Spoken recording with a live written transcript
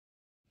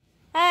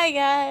Hi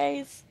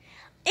guys,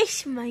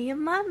 it's me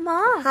and my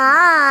mom.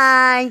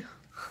 Hi.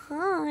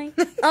 Hi.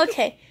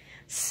 Okay,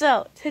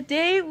 so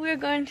today we're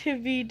going to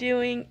be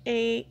doing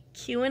a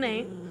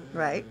Q&A.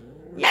 Right.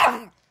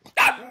 Yeah.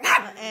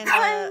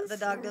 And the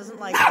dog doesn't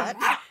like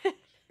that.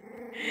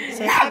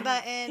 Say hi,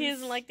 Buttons. He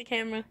doesn't like the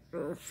camera.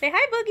 Say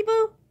hi, Boogie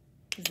Boo.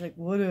 He's like,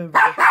 whatever.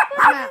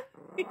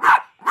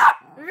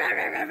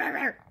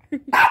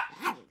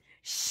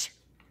 Shh.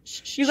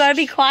 You gotta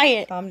be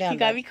quiet. Calm down, You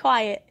gotta be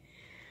quiet.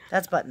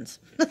 That's Buttons.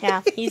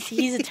 Yeah,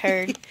 he's a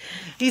turd.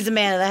 He's the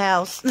man of the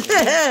house.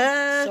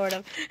 Sort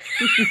of.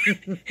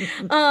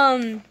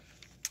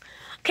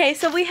 Okay,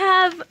 so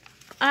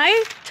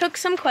I took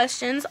some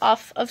questions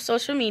off of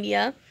social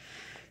media,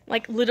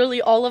 like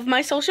literally all of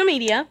my social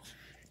media,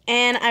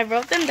 and I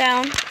wrote them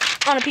down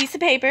on a piece of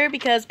paper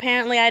because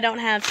apparently I don't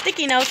have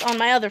sticky notes on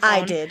my other phone.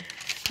 I did.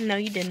 No,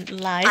 you didn't.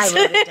 Lies. I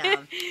wrote it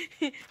down.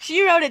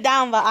 She wrote it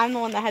down, but I'm the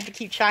one that had to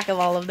keep track of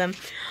all of them.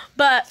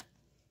 But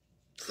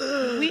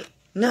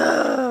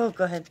No,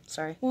 go ahead.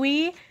 Sorry.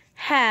 We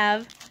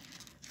have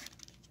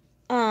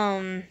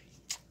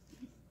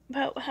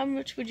about how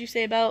much would you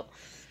say about?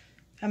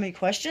 How many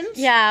questions?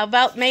 Yeah,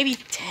 about maybe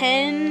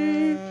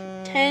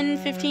 10,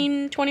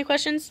 15, 20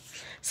 questions.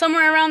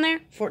 Somewhere around there.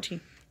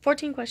 14.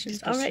 14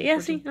 questions. All right. 14. Yeah,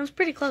 see, that was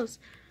pretty close.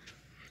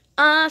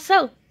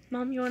 So,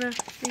 Mom, you want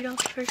to read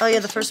off the first Oh, yeah,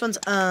 question? the first one's,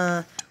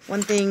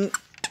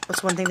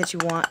 what's one thing that you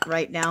want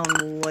right now,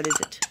 and what is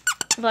it?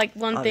 Like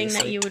one thing that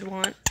Obviously. you would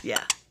want.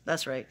 Yeah,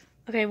 that's right.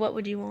 Okay, what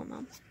would you want,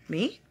 Mom?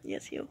 Me?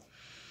 Yes, you.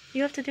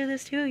 You have to do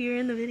this too. You're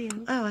in the video.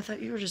 Oh, I thought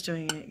you were just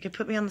doing it. You could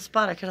put me on the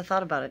spot. I could have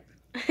thought about it.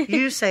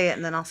 You say it,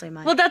 and then I'll say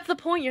mine. Well, that's the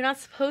point. You're not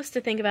supposed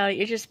to think about it.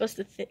 You're just supposed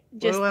to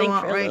just what do think I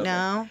want for a right little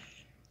now? bit.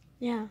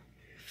 Yeah.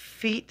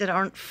 Feet that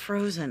aren't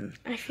frozen.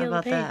 I feel How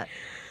about the pain. that?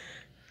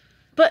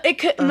 But it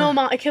could no,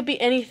 Mom. It could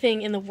be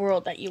anything in the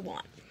world that you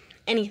want.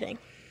 Anything.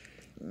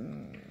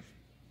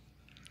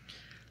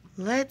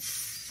 Let's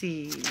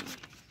see.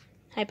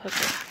 Hi,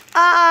 Pookie.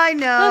 I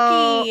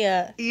know.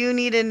 Pookie. You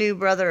need a new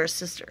brother or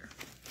sister.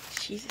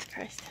 Jesus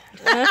Christ.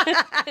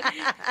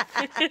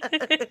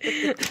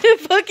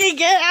 Pookie,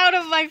 get out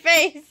of my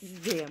face.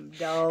 Damn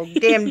dog.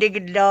 Damn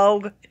digging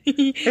dog.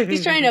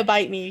 He's trying to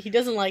bite me. He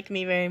doesn't like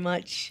me very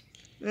much.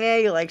 Yeah,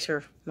 he likes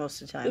her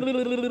most of the time.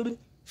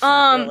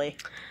 Not really.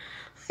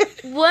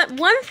 One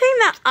thing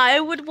that I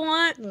would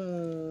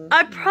want,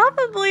 I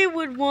probably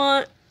would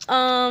want,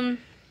 I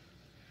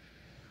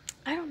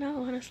don't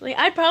know, honestly.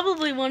 I'd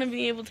probably want to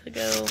be able to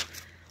go,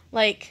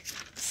 like,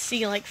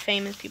 see, like,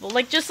 famous people.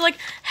 Like, just, like,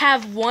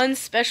 have one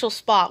special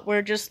spot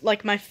where just,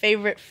 like, my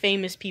favorite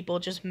famous people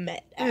just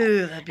met at.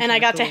 Ooh, that'd be And I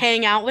got to cool.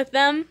 hang out with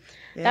them.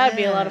 Yeah. That would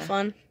be a lot of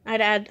fun.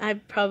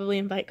 I'd probably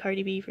invite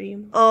Cardi B for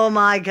you. Oh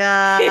my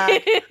god.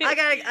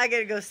 I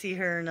gotta go see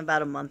her in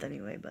about a month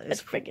anyway, but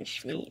That's it's cool. freaking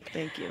sweet. Cool.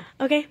 Thank you.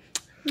 Okay,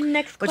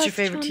 next What's your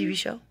question. favorite TV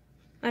show?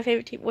 My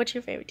favorite TV. What's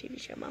your favorite TV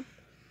show, Mom?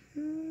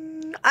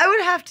 I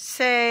would have to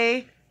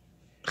say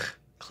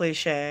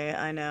cliche,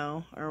 I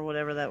know, or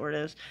whatever that word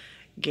is.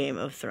 Game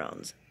of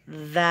Thrones.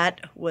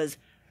 That was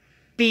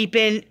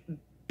beepin'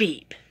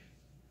 beep.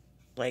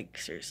 Like,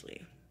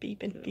 seriously.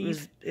 Beep and beep.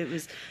 It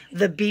was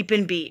the beep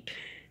and beep.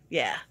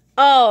 Yeah.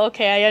 Oh,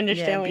 okay. I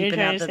understand what you're beeping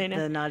trying out to say now.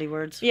 the naughty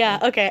words. Yeah,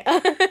 okay.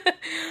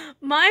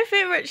 My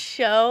favorite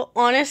show,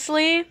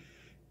 honestly,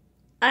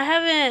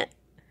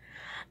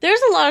 there's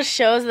a lot of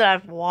shows that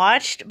I've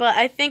watched, but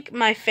I think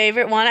my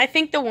favorite one, I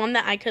think the one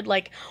that I could,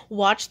 like,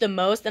 watch the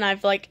most and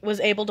I've, like, was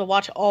able to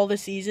watch all the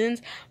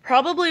seasons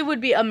probably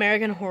would be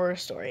American Horror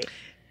Story.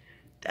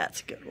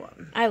 That's a good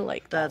one. I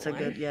like that That's one. a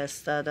good, yes,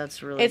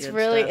 that's really It's good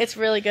really, stuff. it's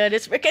really good.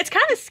 It's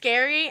kind of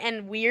scary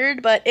and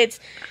weird, but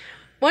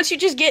once you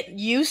just get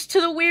used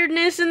to the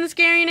weirdness and the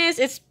scariness,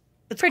 it's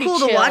pretty cool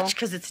chill. to watch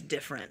because it's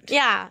different.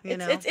 Yeah, you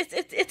know?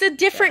 it's a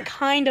different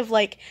kind of,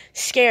 like,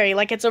 scary.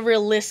 Like, it's a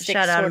realistic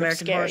Shout out sort of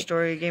American scary. Horror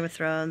Story, Game of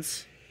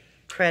Thrones.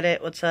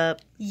 Credit, what's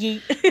up?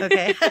 Yeet.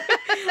 Okay.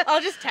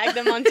 I'll just tag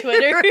them on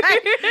Twitter.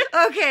 Right.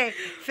 Okay.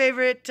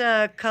 Favorite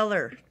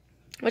color?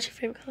 What's your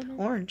favorite color, Mom?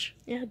 Orange.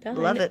 Yeah, duh.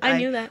 Love it. I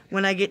knew that.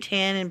 When I get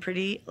tan and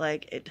pretty,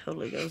 like, it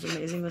totally goes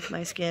amazing with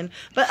my skin.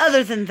 But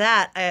other than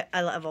that,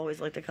 I've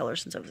always liked the color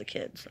since I was a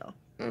kid, so.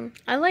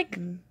 I like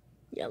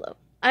yellow.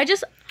 Ever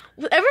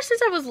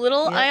since I was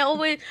little,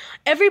 Yep.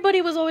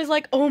 everybody was always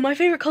like, oh, my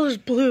favorite color is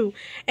blue.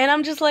 And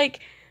I'm just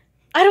like,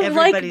 I don't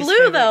Everybody's like blue,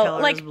 favorite though.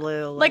 color Like, is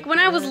blue. like when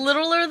I was what?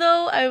 littler,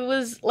 though, I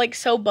was, like,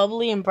 so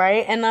bubbly and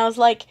bright. And I was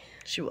like,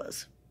 She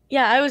was.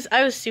 yeah, I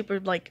was super,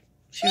 like,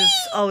 She was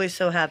always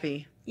so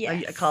happy.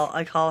 yes.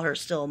 I call her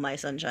still my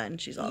sunshine.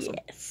 She's awesome.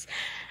 Yes.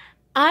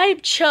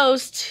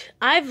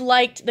 I've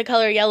liked the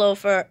color yellow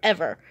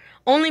forever.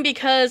 Only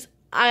because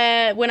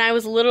when I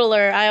was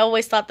littler, I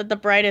always thought that the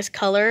brightest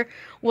color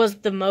was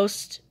the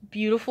most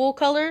beautiful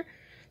color.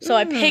 So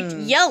I picked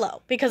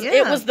yellow because it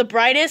Yeah. was the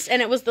brightest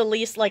and it was the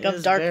least, like, It of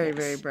was darkness. very,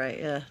 very bright.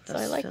 Yeah, So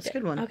I liked that's it. a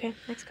good one. Okay,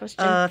 next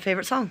question.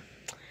 Favorite song?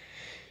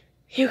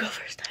 You go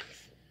first.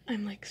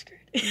 I'm like screwed.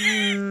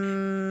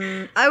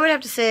 I would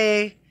have to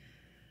say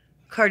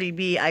Cardi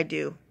B, I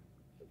Do.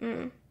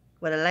 Mm.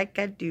 What I like,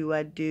 I do,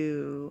 I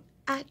do.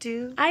 I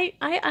do.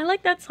 I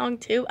like that song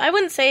too. I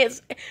wouldn't say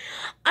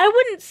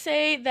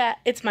that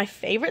it's my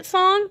favorite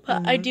song,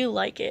 but I do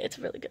like it. It's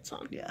a really good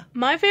song. Yeah.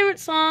 My favorite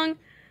song,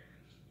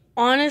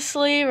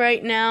 honestly,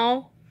 right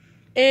now,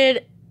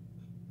 it'd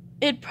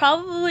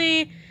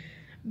probably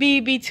be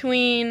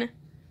between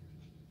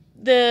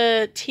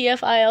the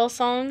TFIL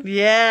song.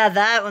 Yeah,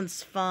 that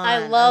one's fun.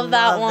 I love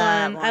that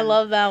one. I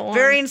love that one.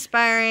 Very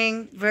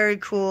inspiring. Very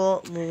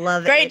cool.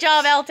 Love it. Great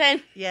job,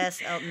 Elton.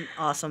 Yes, Elton.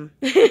 Awesome.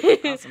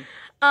 Awesome.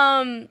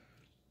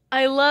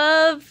 I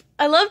love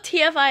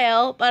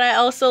TFIL, but I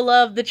also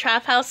love the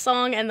Trap House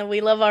song and the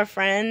We Love Our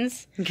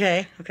Friends.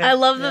 Okay. I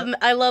love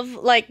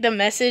the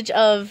message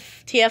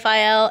of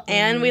TFIL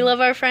and We Love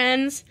Our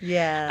Friends.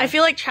 Yeah. I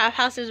feel like Trap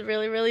House is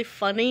really, really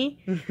funny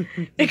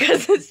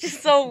because it's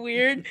just so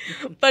weird,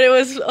 but it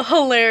was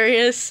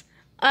hilarious.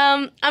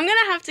 I'm gonna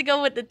have to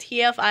go with the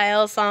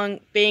TFIL song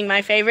being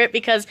my favorite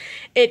because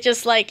it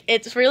just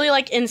it's really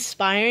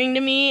inspiring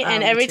to me,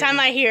 and every time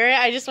I hear it,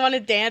 I just want to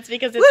dance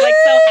because it's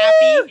so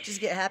happy.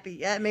 Just get happy.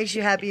 Yeah, it makes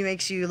you happy. It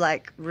makes you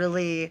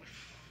really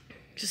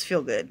just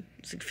feel good.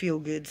 It's a feel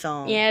good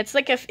song. Yeah, it's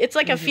like a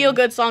feel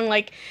good song.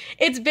 Like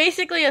it's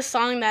basically a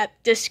song that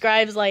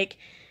describes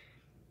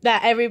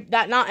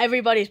that not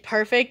everybody's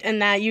perfect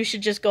and that you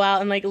should just go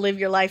out and live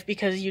your life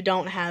because you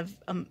don't have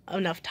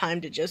enough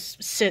time to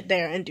just sit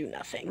there and do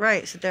nothing.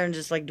 Right, sit there and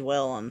just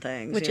dwell on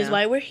things. Which is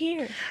why we're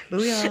here.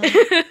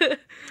 Booyah.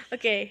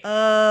 Okay.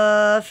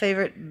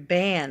 Favorite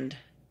band?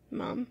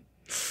 Mom.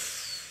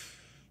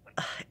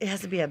 It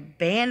has to be a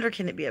band, or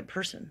can it be a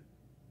person?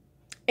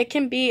 It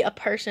can be a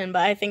person,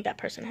 but I think that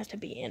person has to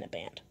be in a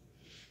band.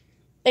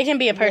 It can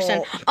be a person.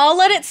 Well, I'll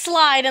let it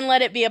slide and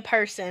let it be a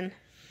person.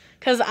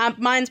 Because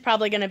mine's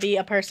probably going to be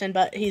a person,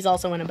 but he's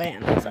also in a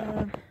band.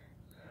 So.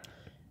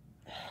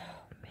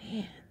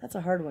 Man, that's a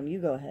hard one. You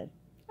go ahead.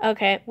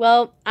 Okay,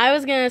 well, I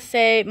was going to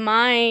say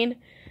my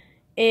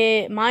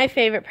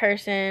favorite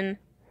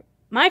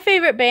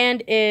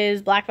band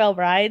is Black Veil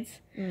Brides,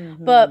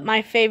 but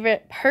my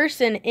favorite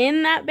person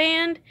in that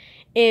band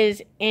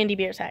is Andy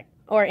Biersack,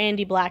 or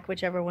Andy Black,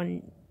 whichever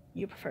one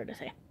you prefer to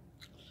say.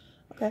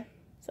 Okay.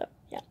 So,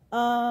 yeah.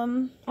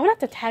 I'm going to have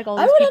to tag all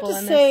these people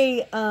in this. I would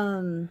have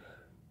to say,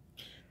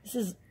 this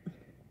is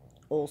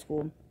old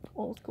school.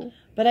 Old school.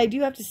 But I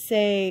do have to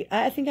say,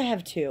 I think I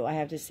have two. I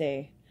have to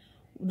say,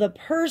 the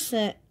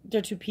person,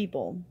 they're two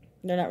people.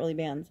 They're not really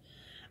bands.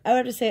 I would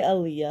have to say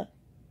Aaliyah.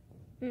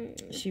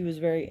 She was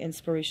very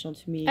inspirational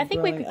to me. I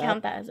think we could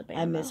count that as a band.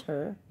 I miss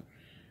her.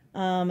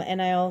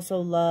 And I also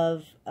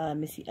love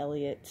Missy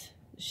Elliott.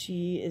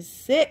 She is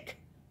sick.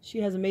 She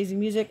has amazing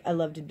music. I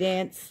love to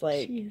dance.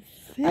 She's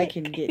sick. I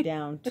can get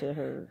down to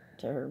her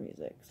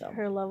music. So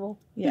her level.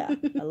 Yeah,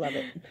 I love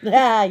it.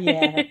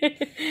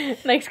 Yeah.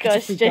 Next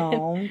question.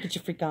 Get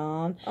your freak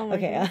on. Oh my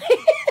God.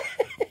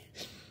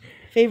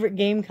 Favorite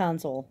game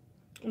console?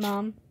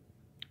 Mom.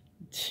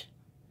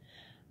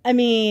 I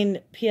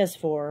mean,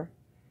 PS4.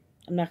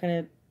 I'm not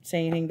going to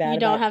say anything bad about it. You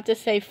don't have to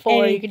say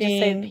 4. You could just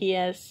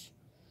say PS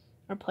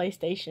or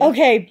PlayStation.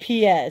 Okay,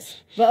 PS.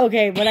 But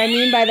okay, what I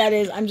mean by that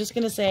is I'm just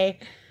going to say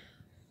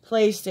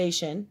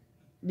PlayStation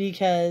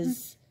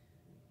because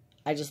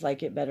I just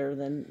like it better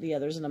than the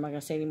others, and I'm not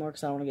going to say anymore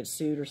because I don't want to get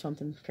sued or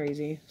something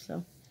crazy.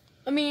 So,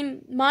 I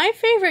mean, my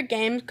favorite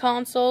game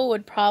console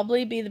would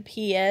probably be the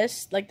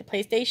PS, the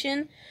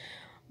PlayStation,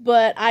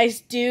 but I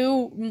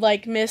do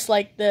miss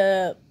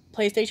the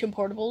PlayStation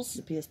portables.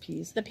 The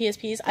PSPs. The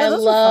PSPs. Oh, I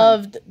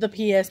loved the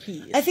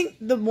PSPs. I think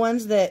the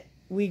ones that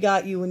we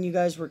got you when you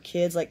guys were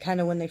kids,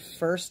 kind of when they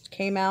first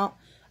came out,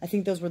 I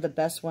think those were the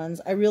best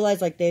ones. I realize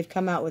they've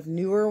come out with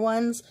newer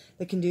ones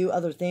that can do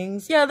other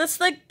things. Yeah, that's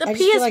the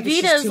PS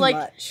Vita is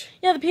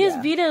yeah, the PS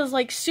Vita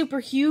is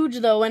super huge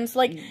though, and it's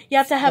you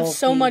have to have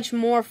so much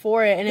more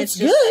for it, and it's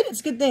just good.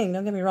 It's a good thing.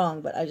 Don't get me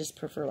wrong, but I just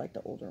prefer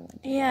the older one.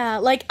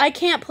 Yeah, I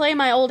can't play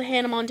my old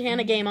Hannah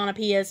Montana game on a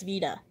PS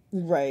Vita.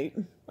 Right.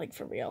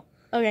 For real.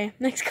 Okay,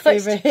 next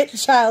question. Favorite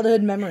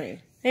childhood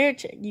memory. There,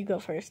 you go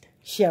first.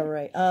 Yeah,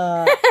 right.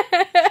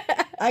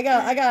 I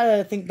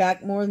gotta think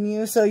back more than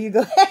you, so you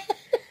go ahead.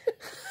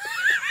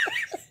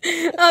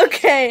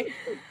 Okay.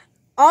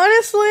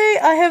 Honestly,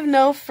 I have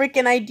no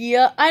freaking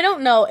idea. I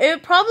don't know. It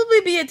would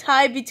probably be a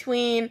tie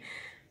between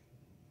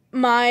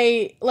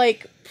my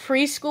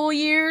preschool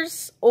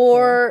years,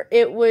 or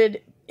it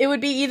would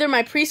be either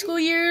my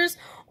preschool years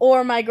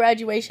or my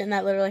graduation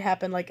that literally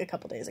happened a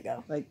couple days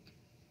ago.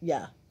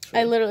 Yeah. True.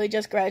 I literally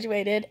just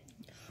graduated.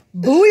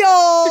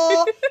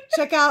 Booyah!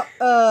 Check out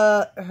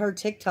her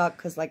TikTok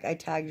because I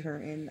tagged her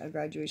in a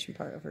graduation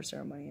part of her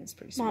ceremony. It's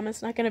pretty sweet. Mom,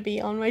 it's not gonna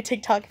be on my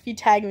TikTok if you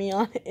tag me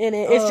in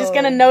it. It's just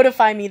gonna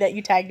notify me that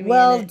you tagged me in it.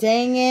 Well,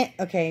 dang it.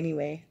 Okay,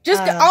 anyway.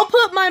 I'll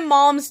put my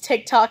mom's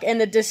TikTok in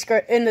the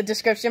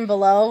description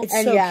below. It's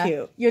so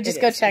cute. You'll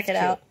just go check it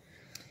out.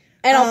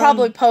 And I'll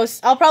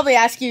probably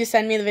ask you to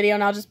send me the video,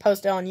 and I'll just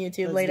post it on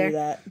YouTube later. Do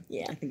that.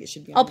 Yeah. I think it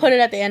should be I'll put it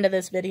at the end of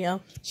this video.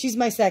 She's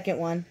my second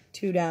one.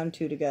 2 down,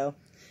 2 to go.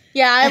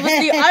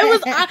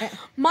 Yeah,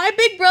 my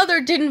big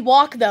brother didn't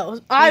walk though.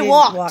 I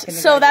walked,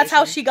 so that's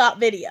how she got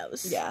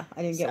videos. Yeah,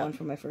 I didn't get one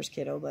for my first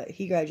kiddo, but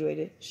he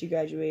graduated. She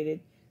graduated.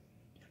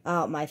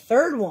 My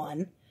third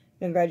one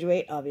gonna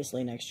graduate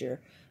obviously next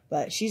year,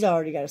 but she's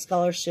already got a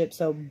scholarship,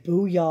 so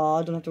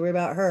booyah! Don't have to worry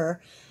about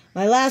her.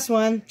 My last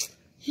one,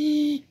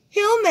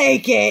 he'll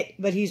make it,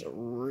 but he's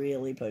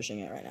really pushing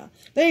it right now.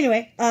 But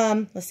anyway,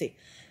 let's see.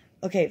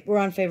 Okay, we're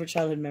on favorite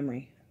childhood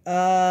memory.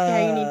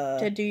 Yeah, you need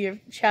to do your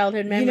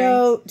childhood memory. You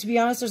know, to be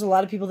honest, there's a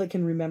lot of people that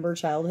can remember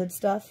childhood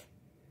stuff,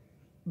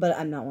 but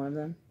I'm not one of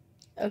them.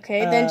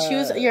 Okay, then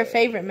choose your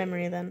favorite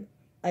memory then.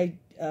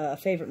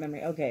 Favorite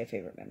memory. Okay,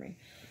 favorite memory.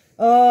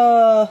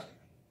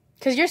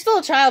 Because you're still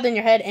a child in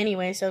your head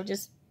anyway, so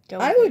just go.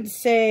 I would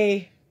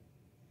say.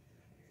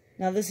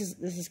 Now this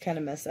is kind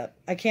of messed up.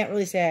 I can't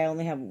really say I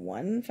only have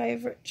one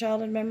favorite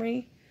childhood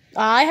memory.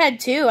 I had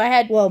two. I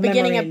had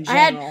beginning of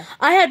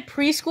I had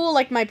preschool,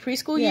 like my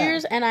preschool Yeah.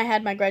 years, and I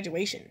had my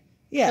graduation.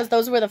 Yeah, Because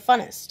those were the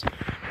funnest.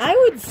 I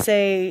would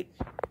say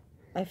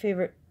my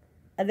favorite.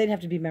 They'd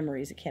have to be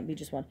memories. It can't be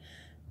just one.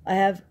 I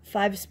have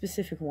 5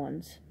 specific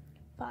ones.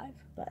 5.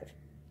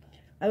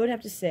 I would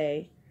have to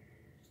say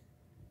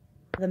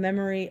the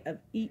memory of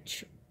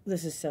each.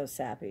 This is so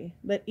sappy,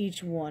 but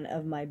each one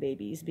of my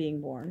babies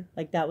being born,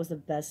 like that was the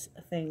best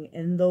thing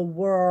in the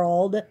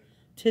world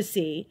to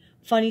see.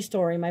 Funny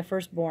story, my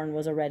firstborn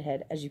was a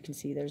redhead. As you can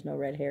see, there's no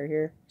red hair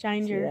here.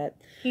 Ginger.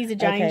 He's a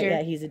ginger. Okay,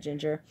 yeah, he's a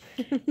ginger.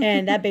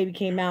 And that baby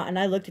came out, and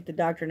I looked at the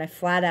doctor, and I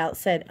flat out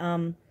said,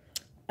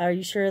 are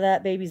you sure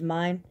that baby's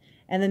mine?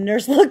 And the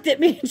nurse looked at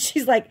me, and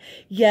she's like,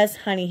 yes,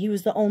 honey, he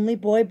was the only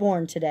boy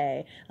born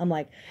today. I'm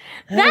like,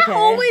 okay. That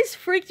always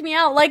freaked me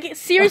out. Like,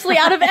 seriously,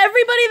 out of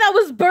everybody that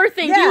was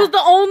birthing, he was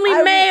the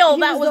only male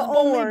that was born. He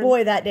was the only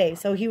boy that day,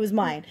 so he was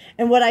mine.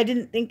 And what I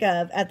didn't think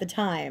of at the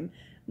time,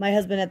 my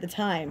husband at the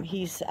time,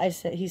 I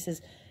said,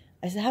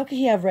 how could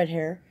he have red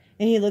hair?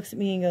 And he looks at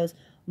me and goes,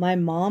 my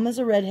mom is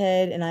a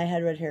redhead, and I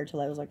had red hair till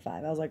I was like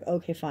 5. I was like,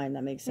 okay, fine,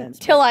 that makes sense.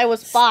 Till I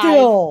was 5.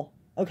 Still,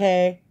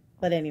 okay.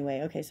 But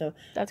anyway, okay, so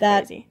that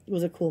crazy.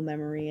 Was a cool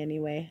memory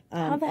anyway.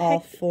 All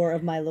 4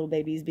 of my little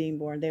babies being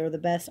born. They were the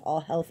best, all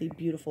healthy,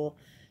 beautiful,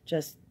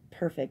 just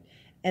perfect.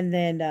 And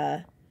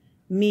then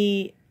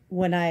me,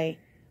 when I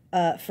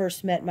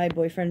first met my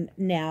boyfriend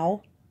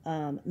now,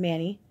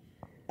 Manny,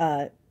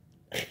 it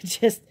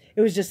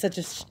was just such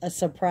a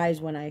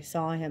surprise when I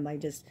saw him. I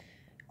just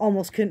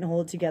almost couldn't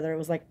hold it together.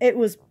 It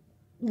was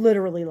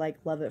literally like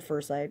love at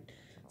first sight.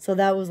 So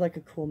that was like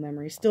a cool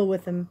memory. Still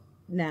with him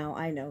now.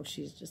 I know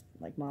she's just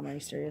like, Mom, are you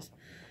serious?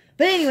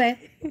 But anyway,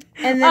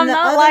 and then I'm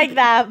not like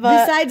that.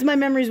 But besides my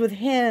memories with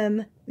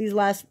him, these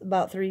last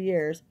about 3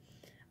 years,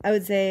 I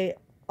would say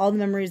all the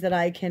memories that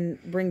I can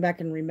bring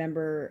back and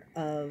remember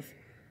of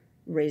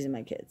raising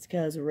my kids,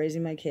 because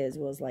raising my kids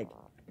was like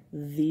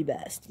the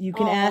best. You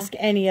can ask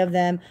any of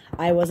them.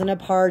 I wasn't a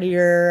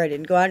partier. I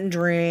didn't go out and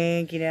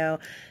drink.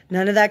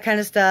 None of that kind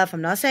of stuff.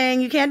 I'm not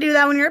saying you can't do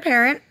that when you're a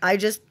parent. I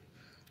just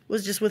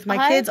was just with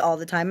my kids all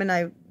the time, and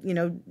I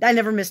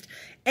never missed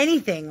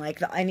anything,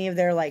 like any of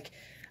their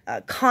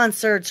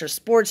concerts or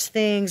sports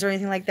things or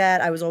anything like that.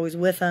 I was always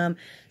with them,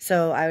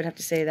 so I would have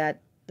to say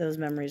that those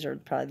memories are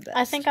probably the best.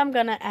 I think I'm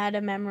gonna add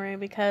a memory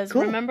because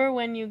remember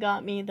when you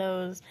got me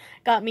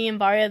and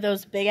Varia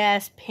those big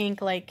ass pink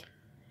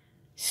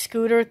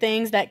scooter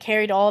things that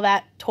carried all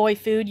that toy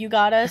food you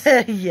got us?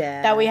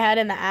 Yeah. That we had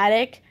in the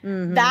attic.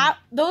 Mm-hmm.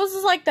 Those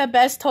is like the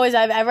best toys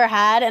I've ever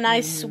had, and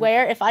I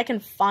swear if I can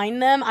find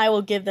them, I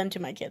will give them to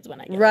my kids when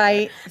I get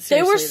right.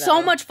 They were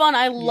so much fun.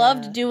 I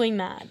loved doing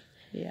that.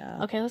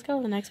 Yeah. Okay, let's go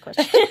to the next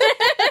question.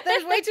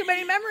 There's way too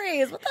many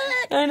memories. What the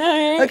heck? I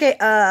know, right?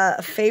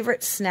 Okay,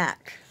 favorite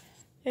snack.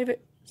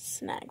 Favorite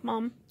snack,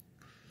 Mom?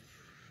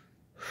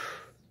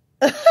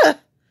 A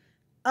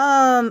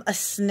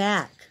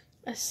snack.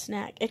 A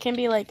snack. It can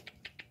be like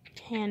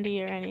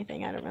candy or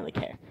anything. I don't really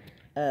care.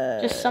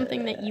 Just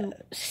something that you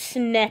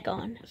snack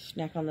on.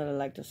 Snack on that I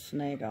like to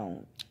snack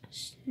on.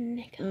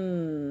 Snack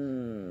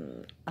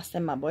on. I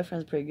said my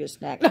boyfriend's a pretty good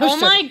snack. No, oh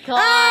my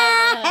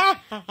god.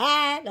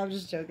 No, I'm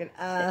just joking.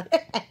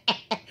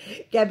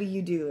 Gabby,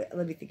 you do it.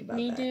 Let me think about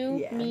that.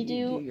 Yeah, me do.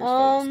 You do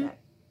your favorite snack.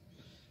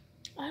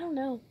 I don't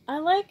know. I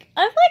like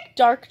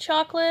dark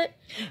chocolate.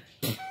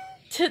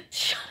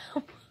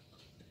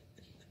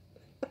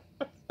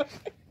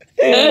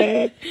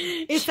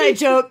 Inside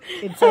joke.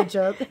 Inside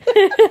joke.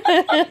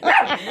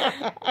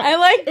 I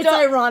like it's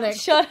ironic.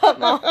 Shut up,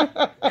 Mom.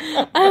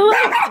 I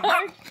like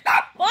dark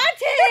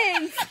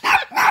buttons.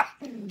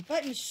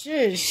 Button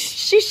shush.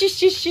 Shush, shush,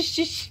 shush, shush,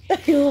 shush.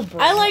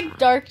 I like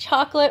dark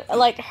chocolate,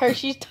 like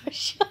Hershey's dark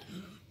chocolate.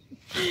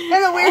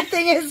 And the weird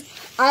thing is,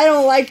 I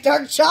don't like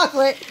dark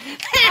chocolate.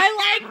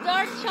 I like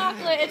dark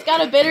chocolate. It's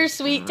got a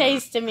bittersweet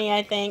taste to me,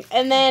 I think.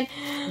 And then,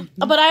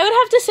 but I would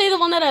have to say the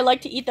one that I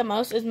like to eat the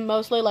most is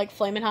mostly like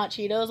Flamin' Hot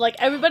Cheetos. Like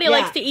everybody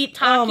likes to eat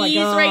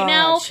Takis right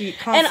now,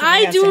 and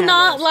I do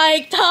not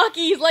like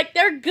Takis. Like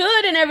they're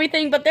good and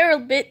everything, but they're a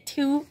bit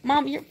too.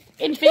 Mom, you're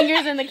in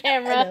fingers in the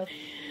camera.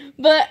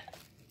 But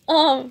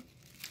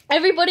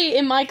everybody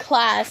in my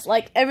class,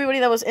 like everybody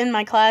that was in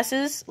my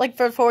classes, like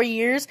for 4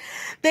 years,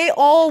 they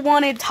all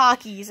wanted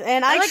Takis,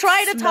 and I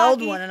tried a smelled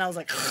Taki. one, and I was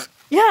like,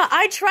 yeah,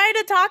 I tried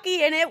a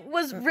Taki, and it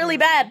was really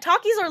bad.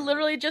 Takis are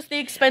literally just the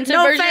expensive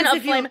version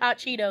of Flamin' Hot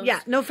Cheetos. Yeah,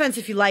 no offense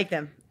if you like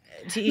them.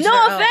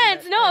 No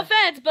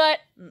offense, but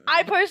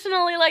I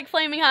personally like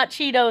Flaming Hot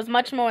Cheetos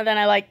much more than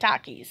I like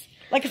Takis.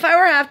 Like, if I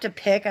were to have to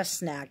pick a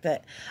snack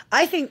that...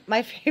 I think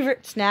my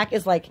favorite snack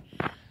is, like,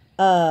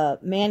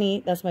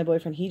 Manny, that's my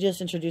boyfriend, he just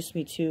introduced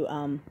me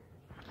to,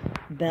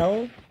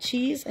 Bell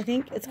cheese, I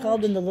think it's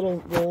called, in the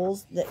little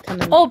rolls that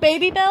come in... Oh,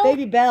 Baby Bell?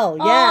 Baby Bell,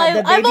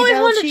 yeah. Oh, I've always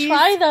wanted to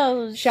try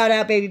those. Shout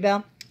out, Baby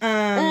Bell.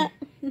 And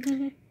we're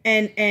gonna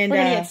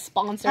get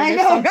sponsored. I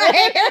know,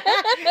 right?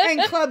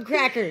 And Club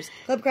Crackers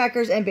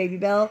and Baby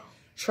Bell.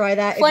 Try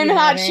that. Flamin'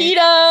 Hot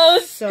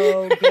Cheetos.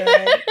 So good.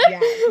 Yeah.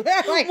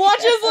 Like,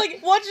 watch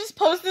us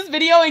post this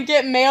video and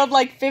get mailed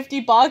like 50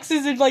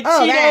 boxes of like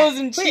Cheetos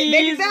and cheese.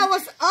 Baby Bell,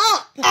 what's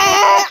up? Flamin'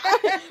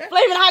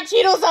 Hot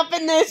Cheetos up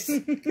in this.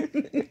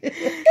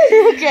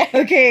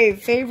 Okay.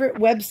 Favorite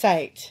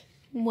website.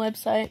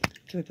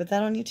 Can we put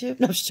that on YouTube?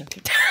 No, I'm just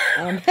joking.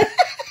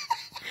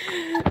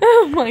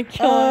 Oh my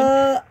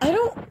god. I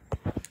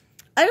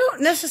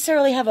don't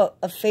necessarily have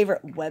a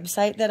favorite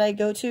website that I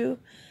go to.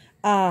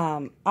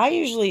 I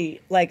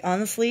usually, like,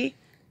 honestly,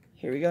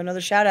 here we go,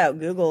 another shout out,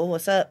 Google,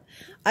 what's up?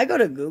 I go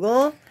to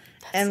Google,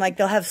 and, like,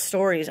 they'll have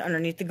stories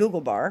underneath the Google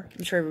bar.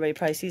 I'm sure everybody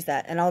probably sees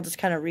that. And I'll just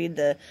kind of read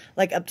the,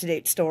 like,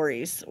 up-to-date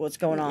stories, what's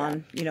going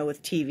on, you know,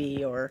 with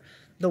TV or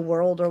the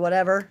world or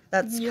whatever.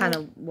 That's kind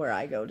of where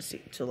I go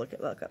to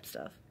look up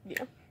stuff.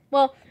 Yeah.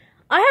 Well,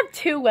 I have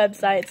 2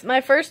 websites.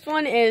 My first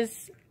one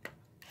is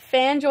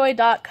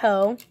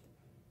fanjoy.co,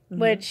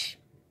 which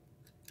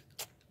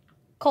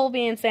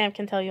Colby and Sam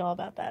can tell you all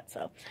about that.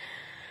 So,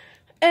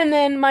 and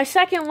then my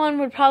second one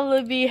would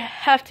probably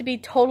have to be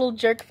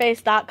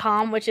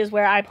totaljerkface.com, which is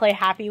where I play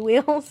Happy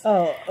Wheels.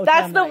 Oh, okay,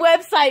 that's the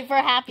website for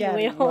Happy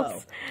Wheels.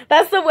 Whoa.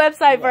 That's the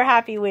website for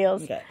Happy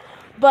Wheels. Okay.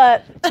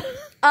 But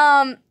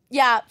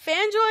yeah,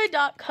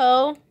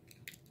 fanjoy.co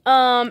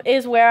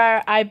is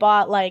where I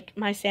bought like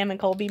my Sam and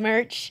Colby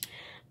merch.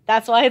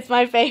 That's why it's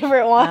my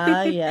favorite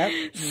one.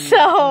 Yep.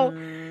 So,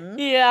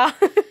 yeah.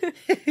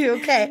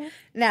 Okay.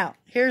 Now,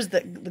 here's the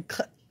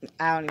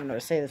I don't even know how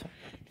to say this one.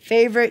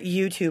 Favorite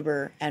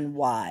YouTuber and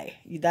why?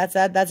 That's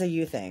a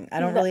you thing. I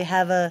don't really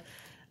have a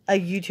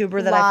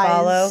YouTuber that I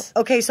follow.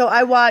 Okay, so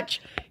I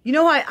watch, you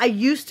know, I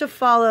used to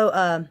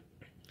follow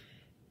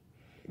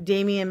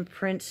Damian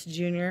Prince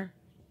Jr.,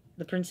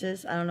 the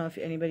Princes. I don't know if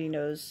anybody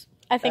knows.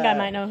 I think I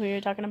might know who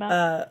you're talking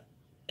about.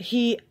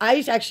 I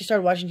actually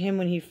started watching him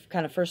when he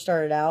kind of first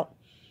started out,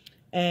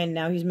 and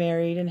now he's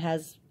married and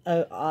has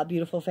a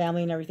beautiful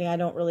family and everything.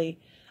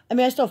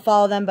 I still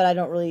follow them, but I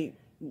don't really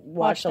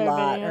watch a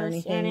lot or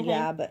anything.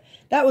 Yeah, but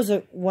that was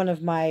one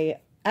of my...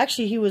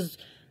 Actually, he was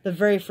the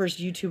very first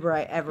YouTuber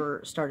I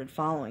ever started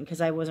following,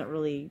 because I wasn't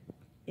really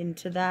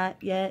into that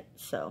yet,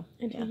 so...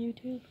 Into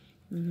YouTube?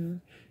 Mm-hmm.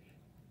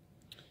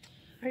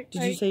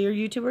 Did you say you're a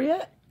YouTuber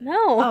yet?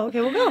 No. Oh,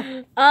 okay, we'll go.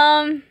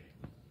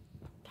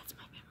 That's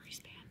my memory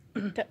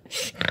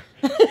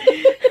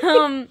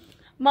span.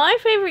 My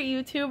favorite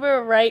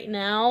YouTuber right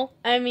now,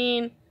 I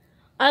mean,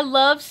 I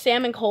love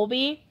Sam and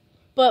Colby,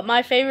 but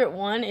my favorite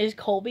one is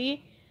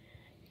Colby.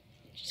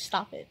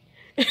 Stop it.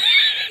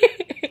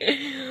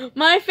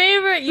 My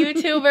favorite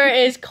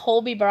YouTuber is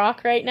Colby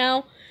Brock right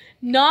now.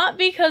 Not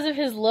because of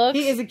his looks.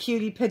 He is a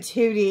cutie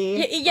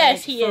patootie. Yes,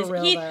 like, he is.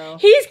 Real,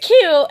 he's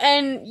cute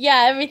and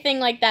yeah, everything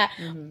like that.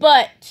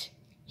 But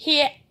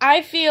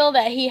I feel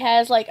that he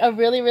has like a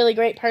really, really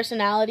great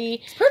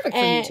personality. It's perfect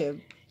for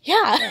YouTube.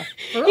 Yeah,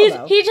 for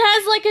real, he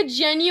has like a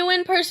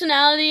genuine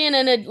personality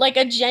and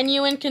a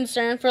genuine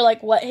concern for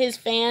like what his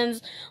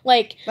fans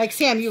like. Like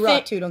Sam, you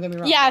rock too. Don't get me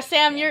wrong. Yeah,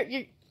 Sam, you're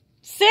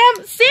Sam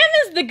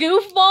is the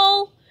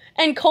goofball,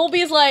 and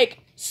Colby's like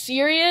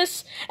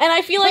serious, and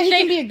I feel like he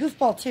can be a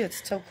goofball too.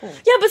 It's so cool.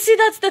 Yeah, but see,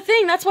 that's the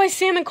thing. That's why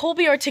Sam and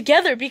Colby are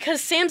together, because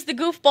Sam's the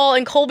goofball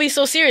and Colby's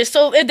so serious.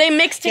 So they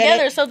mix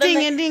together. So then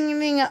ding and ding and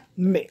ding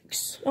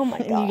mix. Oh my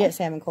god! And you get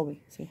Sam and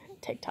Colby. See.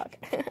 TikTok.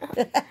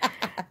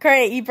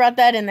 Great, you brought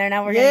that in there.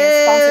 Now we're gonna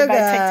get sponsored by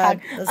TikTok.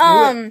 Let's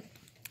do it.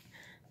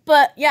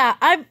 But yeah,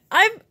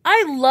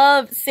 I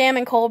love Sam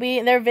and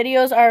Colby. Their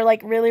videos are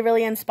like really,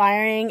 really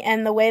inspiring,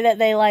 and the way that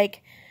they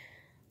like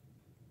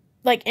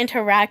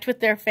interact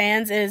with their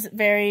fans is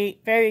very,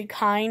 very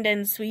kind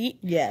and sweet.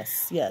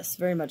 Yes,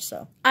 very much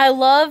so. I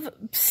love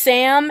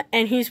Sam,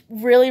 and he's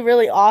really,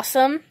 really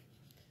awesome.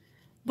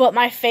 But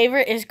my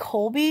favorite is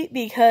Colby,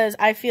 because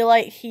I feel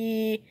like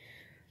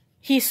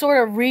he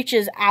sort of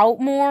reaches out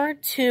more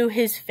to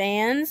his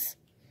fans,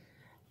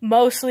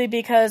 mostly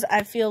because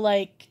I feel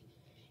like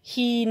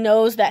he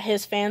knows that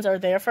his fans are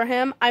there for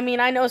him. I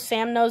mean, I know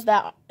Sam knows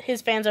that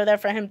his fans are there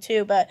for him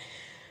too, but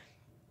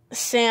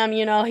Sam,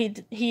 you know,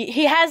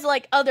 he has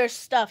like other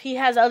stuff. He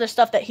has other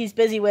stuff that he's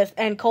busy with,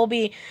 and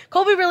Colby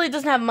really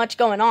doesn't have much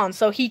going on,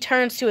 so he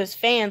turns to his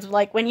fans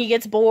like when he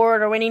gets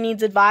bored or when he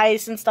needs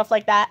advice and stuff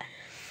like that.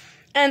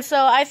 And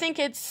so I think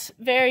it's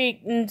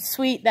very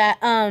sweet that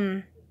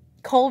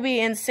Colby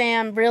and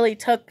Sam really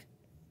took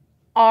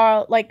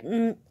our, like,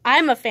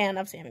 I'm a fan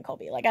of Sam and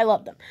Colby. Like, I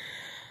love them.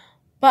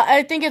 But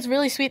I think it's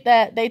really sweet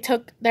that they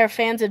took their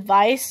fans'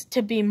 advice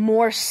to be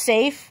more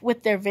safe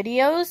with their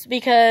videos,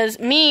 because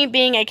me,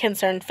 being a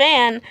concerned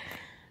fan,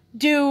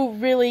 do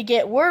really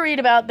get worried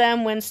about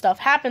them when stuff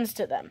happens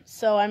to them.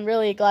 So I'm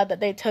really glad that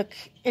they took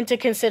into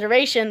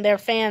consideration their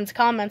fans'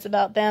 comments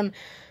about them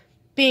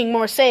being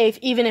more safe,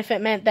 even if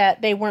it meant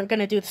that they weren't going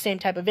to do the same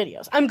type of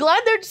videos. I'm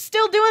glad they're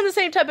still doing the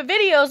same type of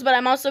videos, but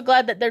I'm also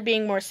glad that they're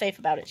being more safe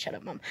about it. Shut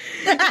up, Mom.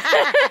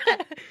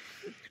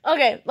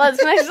 Okay, let's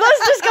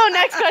just go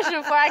next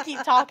question before I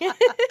keep talking.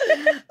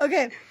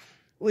 Okay.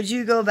 Would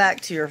you go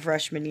back to your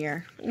freshman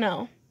year?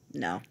 No.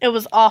 No. It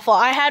was awful.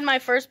 I had my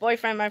first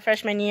boyfriend my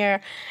freshman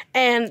year,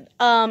 and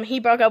he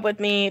broke up with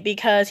me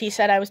because he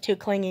said I was too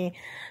clingy.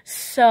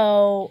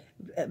 So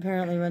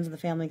apparently runs in the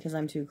family because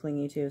I'm too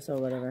clingy too, so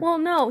whatever. Well,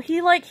 no,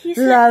 he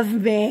said, love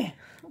me.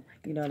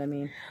 You know what I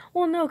mean?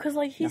 Well, no, because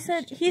like he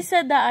said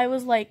that I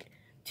was like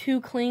too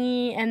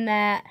clingy and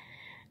that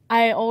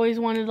I always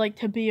wanted like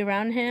to be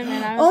around him,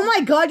 and I was oh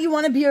my God, you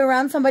want to be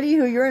around somebody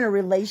who you're in a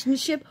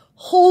relationship?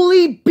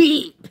 Holy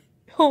beep.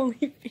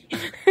 Holy beep.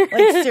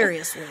 Like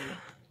seriously.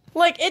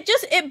 Like,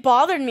 it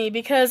bothered me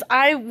because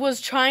I was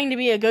trying to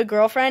be a good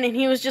girlfriend, and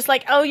he was just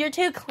like, oh, you're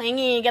too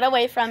clingy, get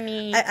away from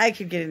me. I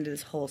could get into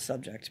this whole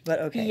subject, but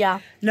okay.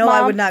 Yeah. No, Mom?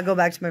 I would not go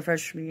back to my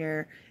freshman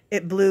year.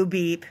 It blew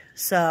beep,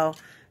 so,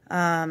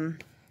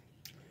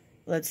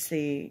 let's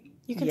see.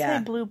 You can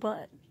say blue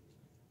butt.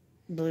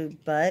 Blue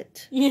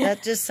butt? Yeah.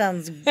 That just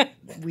sounds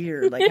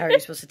weird. Like, how are you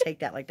supposed to take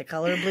that? Like, the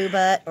color blue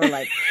butt? Or,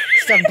 like,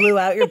 stuff blew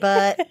out your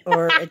butt?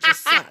 Or it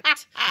just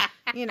sucked?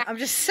 You know, I'm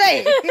just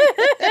saying.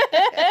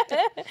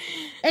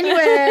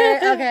 Anyway,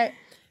 okay.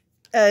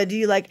 Do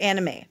you like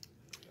anime?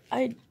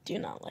 I do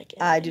not like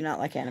anime. I do not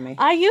like anime.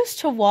 I used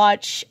to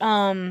watch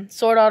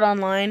Sword Art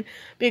Online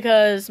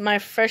because my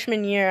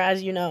freshman year,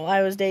 as you know,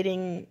 I was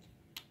dating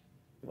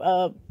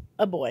a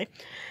boy.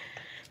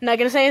 Not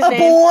gonna say his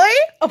name.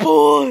 A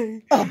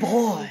boy? A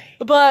boy.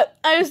 But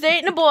I was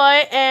dating a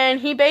boy, and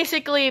he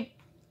basically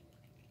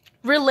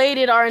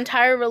related our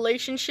entire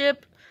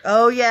relationship.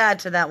 Oh yeah,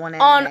 to that one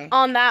anime.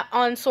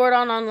 on Sword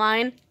Art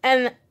Online,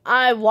 and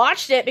I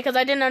watched it because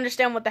I didn't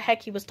understand what the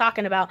heck he was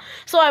talking about.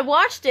 So I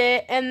watched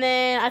it, and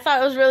then I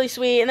thought it was really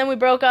sweet, and then we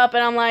broke up,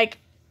 and I'm like,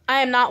 I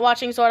am not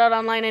watching Sword Art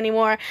Online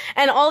anymore.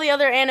 And all the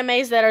other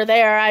animes that are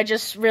there, I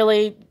just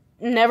really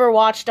never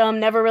watched them,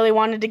 never really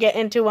wanted to get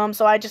into them,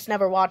 so I just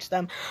never watched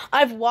them.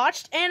 I've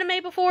watched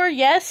anime before,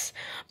 yes,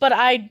 but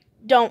I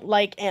don't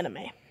like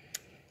anime.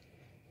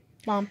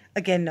 Mom?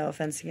 Again, no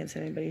offense against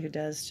anybody who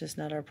does, just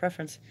not our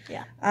preference.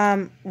 Yeah.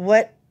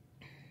 What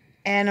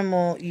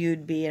animal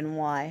you'd be and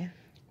why?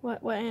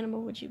 What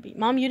animal would you be?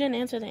 Mom, you didn't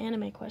answer the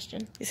anime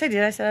question. Yes, I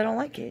did. I said I don't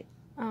like it.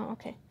 Oh,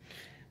 okay.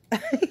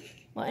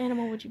 What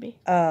animal would you be?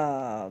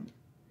 I'd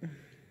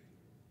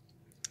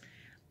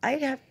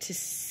have to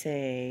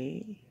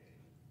say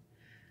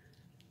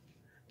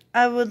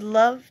I would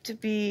love to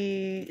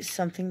be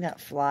something that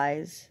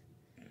flies.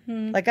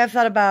 Mm-hmm. Like, I've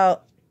thought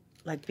about,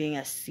 like, being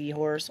a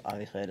seahorse.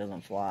 Obviously, it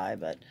doesn't fly,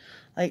 but,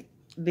 like,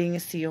 being a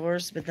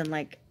seahorse. But then,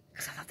 like,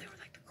 because I thought they were,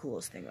 like, the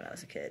coolest thing when I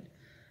was a kid.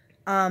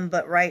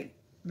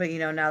 But, you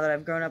know, now that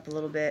I've grown up a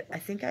little bit, I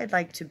think I'd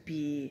like to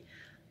be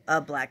a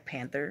Black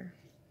Panther.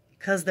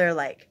 Because they're,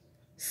 like,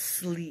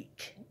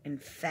 sleek and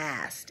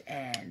fast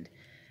and,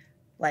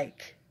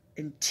 like,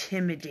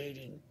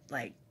 intimidating.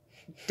 Like,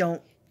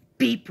 don't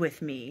beep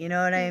with me, you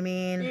know what I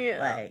mean? Yeah.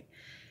 Like,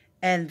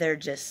 and they're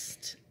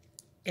just,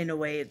 in a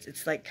way,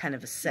 it's like kind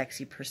of a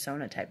sexy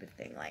persona type of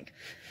thing. Like,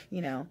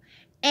 you know,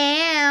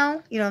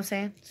 ow, you know what I'm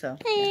saying? So,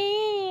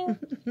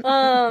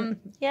 yeah.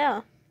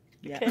 Yeah.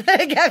 Yeah.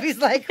 Okay. Gabby's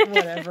like,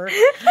 whatever.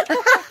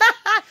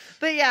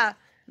 But yeah,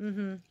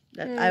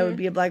 I would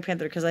be a Black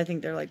Panther because I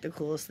think they're like the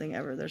coolest thing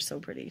ever. They're so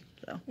pretty.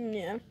 So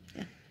yeah.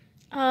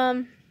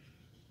 The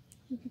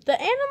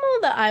animal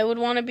that I would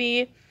want to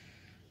be,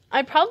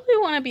 I'd probably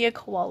want to be a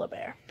koala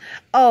bear.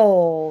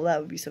 Oh,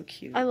 that would be so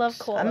cute. I love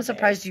koala bears. I'm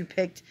surprised you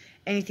picked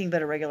anything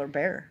but a regular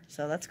bear.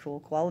 So that's cool.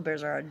 Koala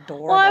bears are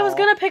adorable. Well, I was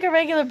going to pick a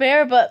regular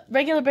bear, but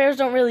regular bears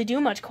don't really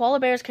do much. Koala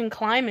bears can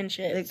climb and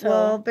shit.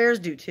 Well, bears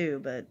do too,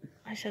 but...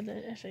 I said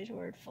the SH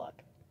word, fuck.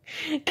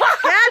 Gabby!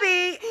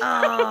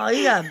 Oh,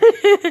 you gotta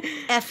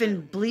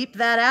effing bleep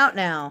that out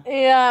now.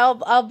 Yeah,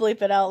 I'll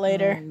bleep it out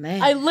later. Oh,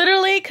 man. I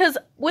literally, because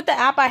with the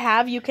app I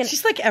have, you can...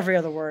 She's like every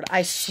other word.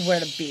 I swear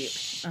to beep.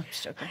 I'm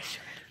just joking.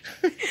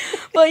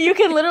 Well, you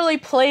can literally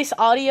place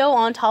audio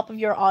on top of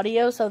your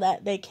audio so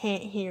that they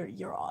can't hear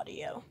your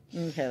audio.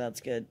 Okay, that's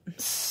good.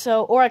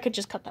 So, or I could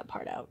just cut that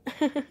part out.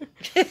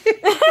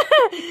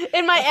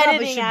 In my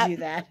editing app. Do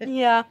that.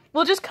 Yeah.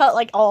 We'll just cut,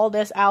 like, all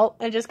this out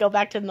and just go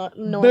back to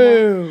normal.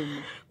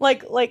 Boom.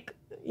 Like,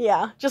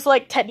 yeah. Just,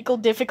 like, technical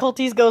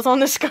difficulties goes on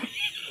the screen.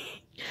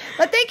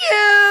 But thank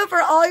you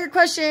for all your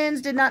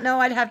questions. Did not know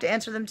I'd have to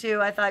answer them, too.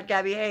 I thought,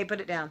 Gabby, hey,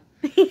 put it down.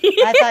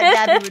 I thought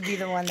Gabby would be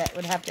the one that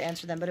would have to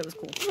answer them, but it was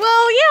cool.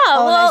 Well, yeah.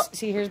 Oh, well, nice.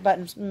 See, here's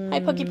buttons. Hi,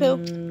 Pookie Poo.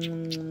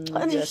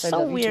 It's Yes, I so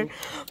love you weird. too.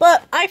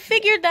 But I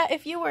figured that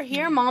if you were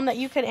here, Mom, that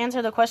you could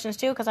answer the questions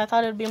too, because I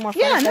thought it'd be more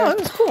fun. Yeah, if no, there- it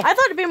was cool. I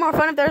thought it'd be more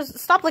fun if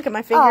there's. Stop looking at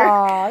my finger.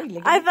 Aw, you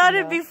look at I my thought finger.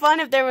 it'd be fun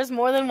if there was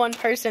more than one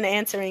person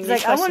answering He's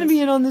these like, I want to questions.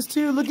 be in on this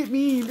too. Look at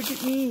me. Look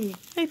at me.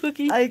 Hey,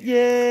 Pookie.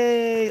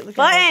 Yay. Look at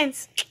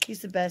Buttons. him. He's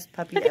the best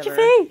puppy Look at ever.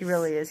 your face. He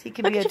really is. He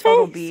can Look be at a your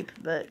total face. beep,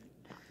 but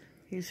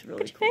he's really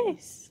Look at your cool.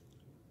 face.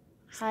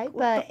 Hi,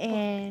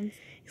 Buttons.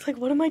 He's like,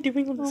 what am I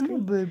doing on the Oh, screen?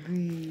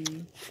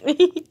 baby.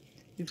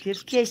 You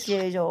give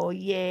kisses. Oh,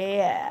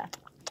 yeah.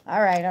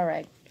 All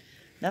right.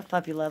 Enough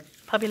puppy love.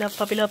 Puppy love,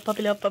 puppy love,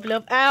 puppy love, puppy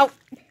love. Ow.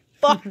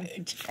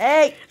 Fudge.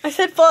 Hey, I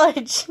said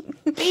fudge.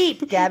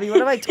 beep, Gabby. What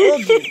have I told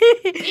you?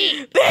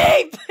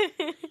 Beep.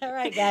 All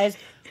right, guys.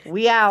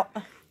 We out.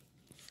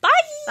 Bye.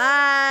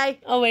 Bye.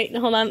 Oh, wait.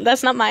 Hold on.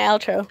 That's not my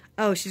outro.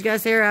 Oh, she's got to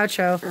say her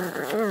outro.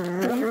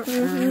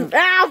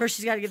 Ow. First,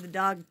 she's got to give the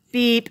dog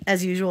beep,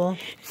 as usual.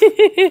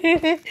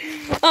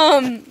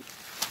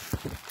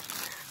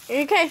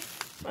 Okay.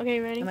 Okay,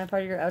 you ready? Am I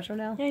part of your outro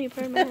now? Yeah, you're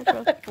part of my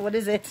outro. What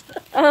is it?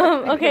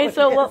 Okay,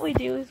 so what we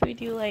do is we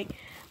do like,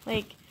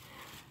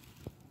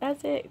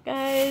 that's it,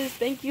 guys.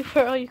 Thank you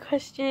for all your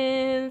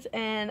questions,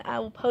 and I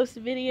will post a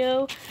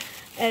video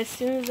as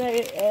soon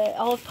as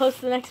I'll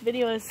post the next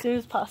video as soon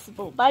as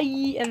possible.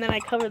 Bye! And then I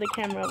cover the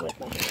camera with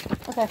my hand.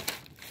 Okay.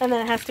 And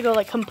then it has to go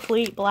like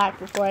complete black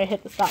before I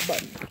hit the stop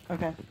button.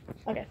 Okay.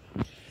 Okay.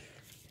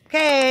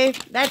 Okay,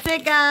 that's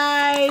it,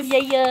 guys.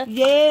 Yeah.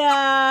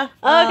 Yeah.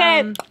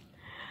 Okay.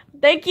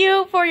 Thank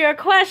you for your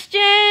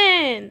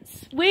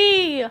questions.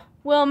 We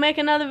will make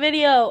another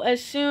video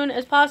as soon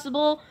as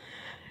possible.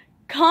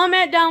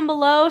 Comment down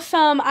below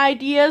some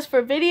ideas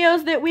for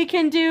videos that we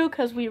can do,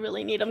 because we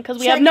really need them, because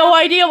we have no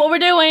idea what we're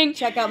doing.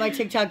 Check out my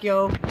TikTok,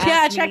 yo.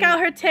 Yeah, check out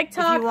her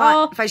TikTok. If you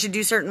want, if I should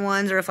do certain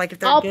ones, or if they're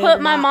I'll good put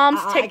or my not. mom's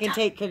I TikTok. can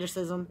take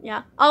criticism.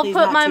 Yeah, I'll Please,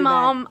 put not my too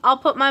mom. I'll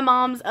put my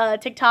mom's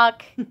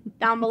TikTok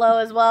down below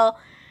as well.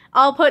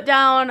 I'll put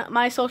down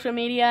my social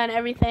media and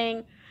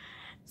everything.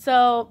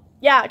 So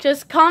yeah,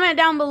 just comment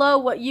down below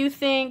what you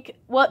think,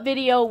 what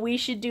video we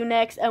should do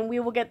next, and we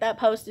will get that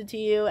posted to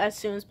you as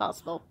soon as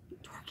possible.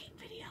 Twerking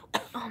video.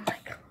 Oh my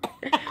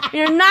god,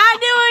 you're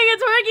not doing a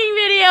twerking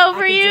video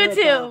for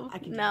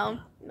YouTube. No.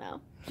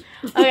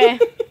 Okay.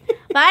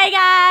 Bye,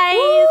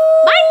 guys.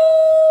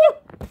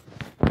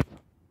 Bye.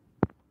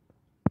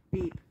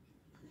 Beep.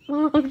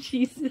 Oh,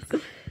 Jesus.